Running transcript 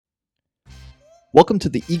Welcome to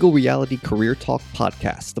the Eagle Reality Career Talk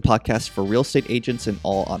podcast, the podcast for real estate agents and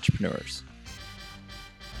all entrepreneurs.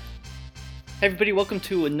 Hey everybody, welcome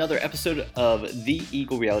to another episode of the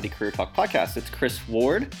Eagle Reality Career Talk podcast. It's Chris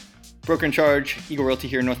Ward, broker in charge, Eagle Realty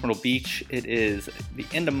here in North Myrtle Beach. It is the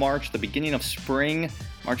end of March, the beginning of spring,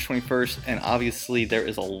 March 21st, and obviously there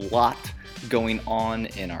is a lot going on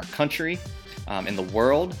in our country, in the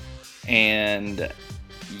world, and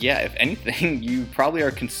yeah, if anything, you probably are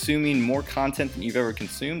consuming more content than you've ever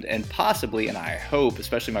consumed, and possibly, and I hope,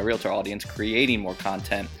 especially my realtor audience, creating more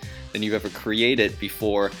content than you've ever created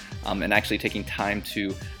before, and actually taking time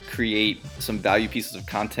to create some value pieces of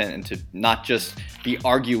content and to not just be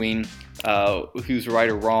arguing who's right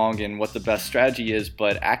or wrong and what the best strategy is,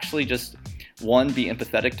 but actually just one, be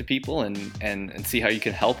empathetic to people and see how you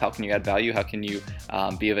can help, how can you add value, how can you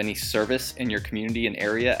be of any service in your community and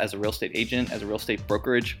area as a real estate agent, as a real estate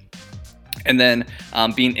brokerage. And then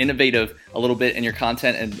being innovative a little bit in your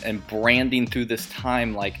content and branding through this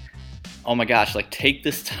time. Like, oh my gosh, like take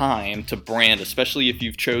this time to brand, especially if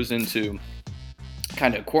you've chosen to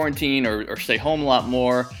kind of quarantine or stay home a lot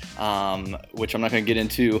more, which I'm not going to get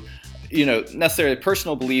into, necessarily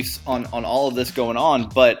personal beliefs on all of this going on,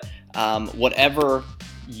 but whatever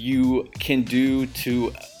you can do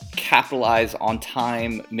to capitalize on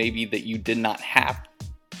time maybe that you did not have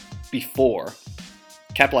before,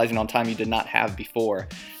 capitalizing on time you did not have before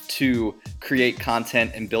to create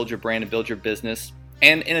content and build your brand and build your business.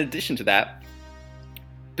 And in addition to that,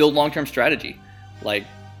 build long-term strategy. Like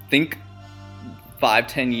think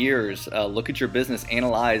 5-10 years, look at your business,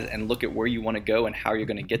 analyze and look at where you want to go and how you're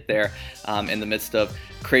going to get there in the midst of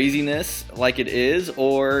craziness like it is,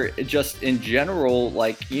 or just in general,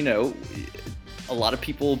 like, a lot of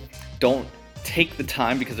people don't take the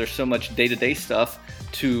time because there's so much day-to-day stuff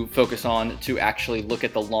to focus on to actually look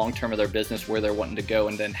at the long term of their business, where they're wanting to go,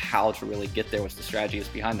 and then how to really get there, what's the strategy is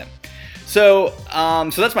behind them. So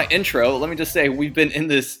that's my intro. Let me just say we've been in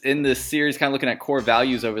this series kind of looking at core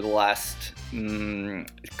values over the last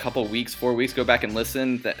couple weeks, 4 weeks. Go back and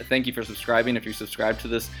listen. Thank you for subscribing if you subscribe to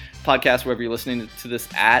this podcast, wherever you're listening to this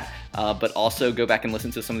at, but also go back and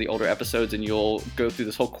listen to some of the older episodes and you'll go through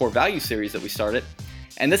this whole core value series that we started.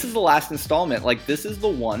 And this is the last installment. Like, this is the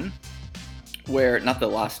one where, not the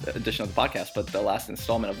last edition of the podcast, but the last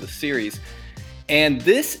installment of the series. And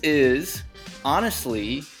this is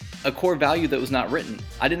honestly a core value that was not written.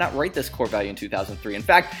 I did not write this core value in 2003. In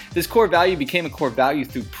fact, this core value became a core value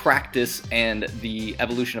through practice and the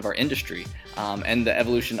evolution of our industry, and the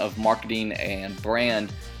evolution of marketing and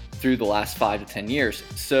brand through the last 5 to 10 years.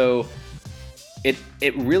 So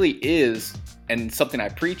it really is, and something I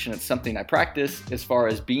preach and it's something I practice as far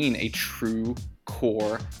as being a true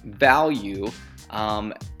core value.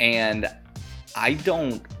 And I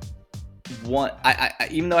don't want, I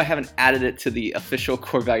even though I haven't added it to the official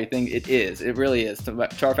core value thing, it really is to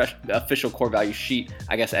our official core value sheet,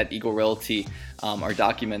 I guess, at Eagle Realty, our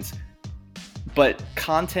documents. But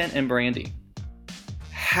content and branding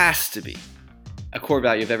has to be a core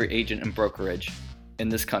value of every agent and brokerage in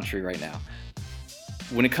this country right now.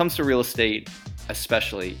 When it comes to real estate,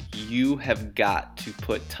 especially, you have got to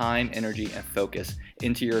put time, energy, and focus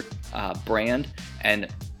into your brand and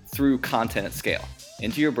through content at scale.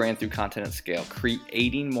 Into your brand through content at scale,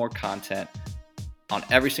 creating more content on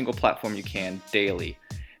every single platform you can daily.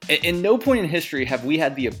 In no point in history have we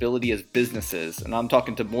had the ability as businesses, and I'm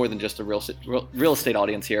talking to more than just a real estate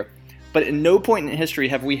audience here, but in no point in history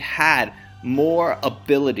have we had more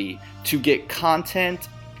ability to get content,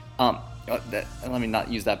 let me not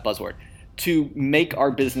use that buzzword, to make our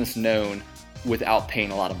business known without paying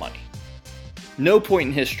a lot of money. No point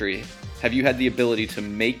in history have you had the ability to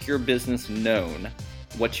make your business known,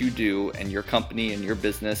 what you do and your company and your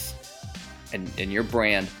business and your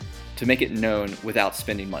brand, to make it known without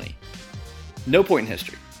spending money. No point in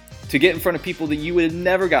history. To get in front of people that you would have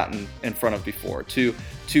never gotten in front of before, to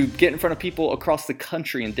get in front of people across the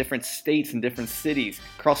country in different states and different cities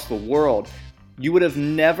across the world, you would have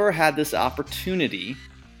never had this opportunity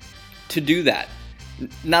to do that.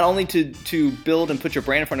 Not only to build and put your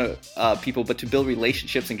brand in front of people, but to build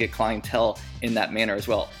relationships and get clientele in that manner as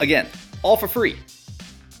well. Again, all for free.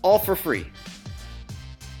 All for free.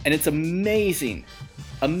 And it's amazing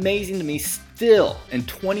to me still in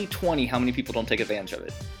 2020 how many people don't take advantage of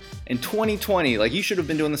it. In 2020, like, you should have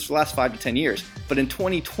been doing this for the last 5 to 10 years, but in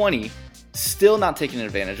 2020, still not taking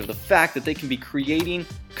advantage of the fact that they can be creating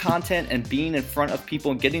content and being in front of people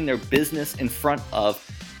and getting their business in front of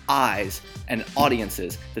eyes and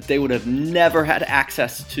audiences that they would have never had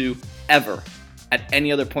access to ever at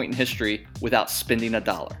any other point in history without spending a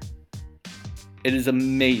dollar. It is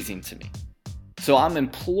amazing to me. So I'm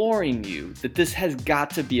imploring you that this has got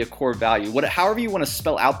to be a core value. However you want to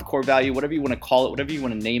spell out the core value, whatever you want to call it, whatever you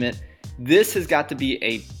want to name it, this has got to be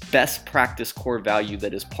a best practice core value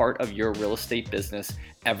that is part of your real estate business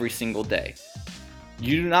every single day.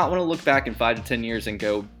 You do not want to look back in 5 to 10 years and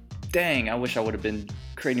go, dang, I wish I would have been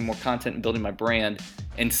creating more content and building my brand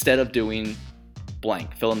instead of doing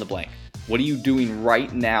blank, fill in the blank. What are you doing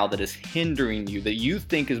right now that is hindering you, that you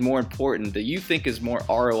think is more important, that you think is more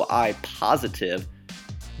ROI positive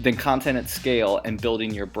than content at scale and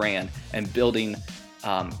building your brand and building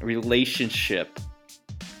relationship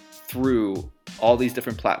through all these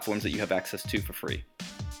different platforms that you have access to for free?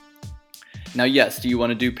 Now, yes, do you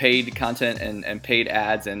want to do paid content and paid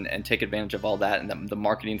ads and take advantage of all that and the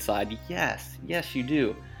marketing side? Yes, you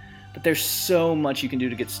do. But there's so much you can do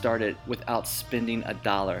to get started without spending a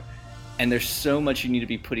dollar. And there's so much you need to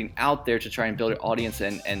be putting out there to try and build an audience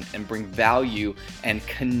and bring value and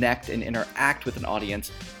connect and interact with an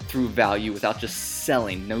audience through value without just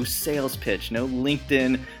selling. No sales pitch, no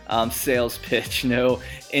LinkedIn sales pitch, no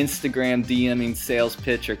Instagram DMing sales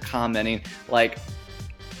pitch or commenting.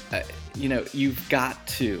 You've got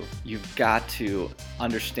to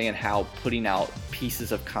understand how putting out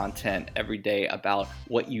pieces of content every day about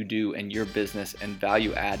what you do and your business and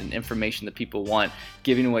value add and information that people want,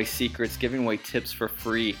 giving away secrets, giving away tips for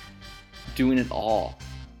free, doing it all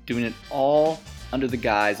under the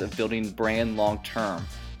guise of building brand long term,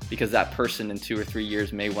 because that person in 2 or 3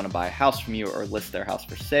 years may want to buy a house from you or list their house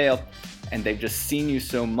for sale, and they've just seen you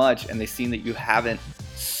so much and they've seen that you haven't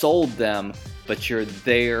sold them, but you're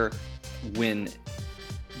there when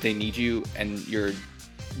they need you, and you're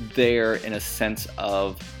there in a sense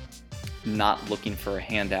of not looking for a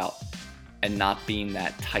handout and not being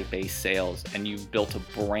that type A sales, and you've built a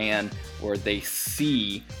brand where they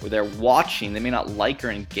see, where they're watching, they may not like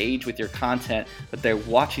or engage with your content, but they're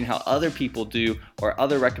watching how other people do, or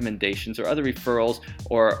other recommendations or other referrals,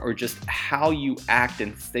 or just how you act,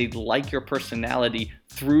 and they like your personality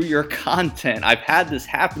through your content. I've had this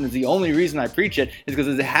happen. Is the only reason I preach it is because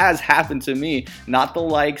it has happened to me. Not the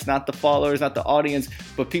likes, not the followers, not the audience,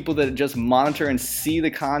 but people that just monitor and see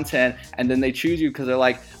the content, and then they choose you because they're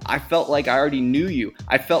like, I felt like I already knew you.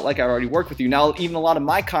 I felt like I already worked with you. Now, even a lot of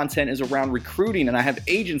my content is around recruiting, and I have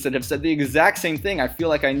agents that have said the exact same thing. I feel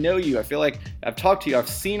like I know you. I feel like I've talked to you. I've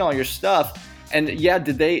seen all your stuff. And yeah,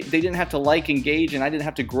 they didn't have to engage, and I didn't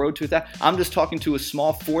have to grow to that. I'm just talking to a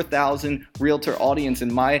small 4,000 realtor audience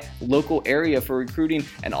in my local area for recruiting,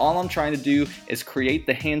 and all I'm trying to do is create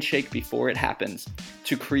the handshake before it happens,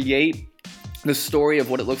 to create the story of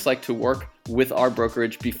what it looks like to work with our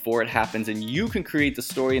brokerage before it happens. And you can create the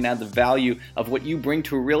story and add the value of what you bring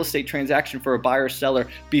to a real estate transaction for a buyer or seller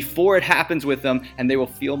before it happens with them, and they will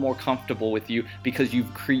feel more comfortable with you because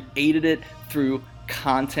you've created it through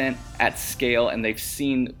content at scale, and they've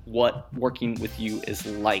seen what working with you is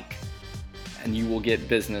like, and you will get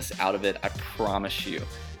business out of it. I promise you.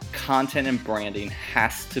 Content and branding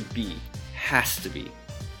has to be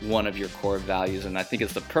one of your core values, and I think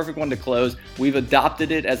it's the perfect one to close. We've adopted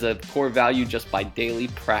it as a core value just by daily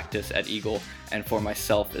practice at Eagle, and for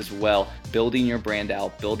myself as well, building your brand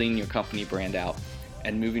out, building your company brand out,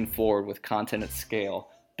 and moving forward with content at scale,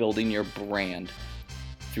 building your brand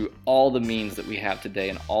through all the means that we have today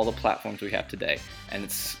and all the platforms we have today. And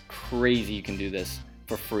it's crazy you can do this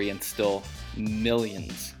for free, and still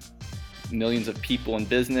millions of people in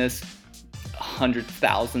business,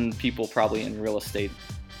 100,000 people probably in real estate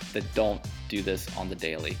that don't do this on the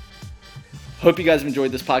daily. Hope you guys have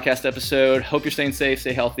enjoyed this podcast episode. Hope you're staying safe,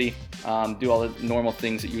 stay healthy, do all the normal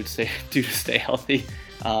things that you would do to stay healthy.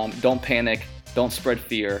 Don't panic, don't spread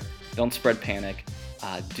fear, don't spread panic.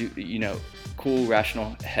 Cool,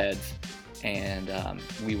 rational heads, and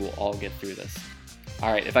we will all get through this.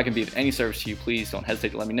 All right, if I can be of any service to you, please don't hesitate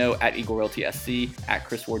to let me know at Eagle Realty SC, at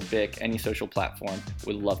Chris Ward Bick, any social platform.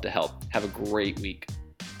 Would love to help. Have a great week.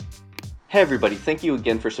 Hey everybody, thank you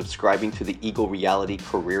again for subscribing to the Eagle Reality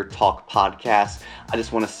Career Talk podcast. I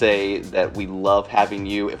just want to say that we love having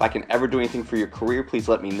you. If I can ever do anything for your career, please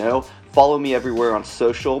let me know. Follow me everywhere on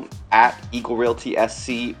social at Eagle Realty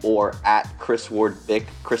SC or at Chris Ward Bick,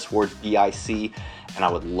 Chris Ward BIC, and I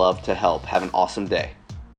would love to help. Have an awesome day.